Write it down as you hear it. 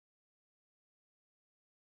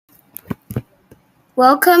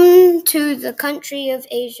Welcome to the country of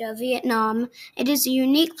Asia, Vietnam. It is a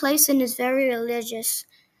unique place and is very religious.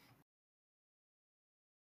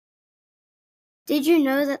 Did you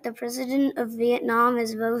know that the president of Vietnam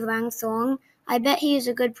is Vo Vang Thuong? I bet he is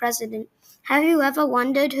a good president. Have you ever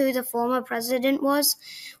wondered who the former president was?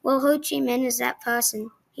 Well, Ho Chi Minh is that person.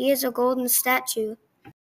 He is a golden statue.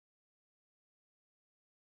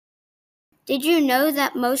 Did you know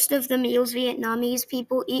that most of the meals Vietnamese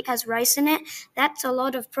people eat has rice in it? That's a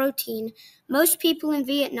lot of protein. Most people in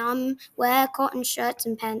Vietnam wear cotton shirts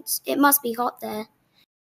and pants. It must be hot there.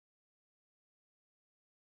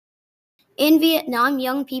 In Vietnam,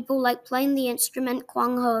 young people like playing the instrument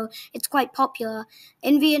Quang Ho. It's quite popular.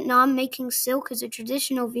 In Vietnam, making silk is a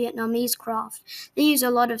traditional Vietnamese craft. They use a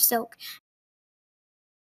lot of silk.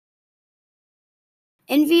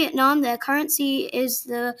 In Vietnam, their currency is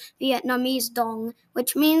the Vietnamese dong,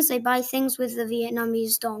 which means they buy things with the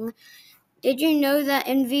Vietnamese dong. Did you know that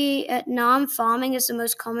in Vietnam, farming is the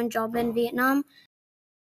most common job in Vietnam?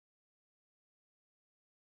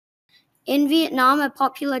 In Vietnam, a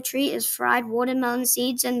popular treat is fried watermelon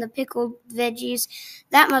seeds and the pickled veggies.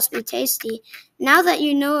 That must be tasty. Now that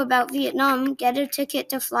you know about Vietnam, get a ticket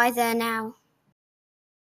to fly there now.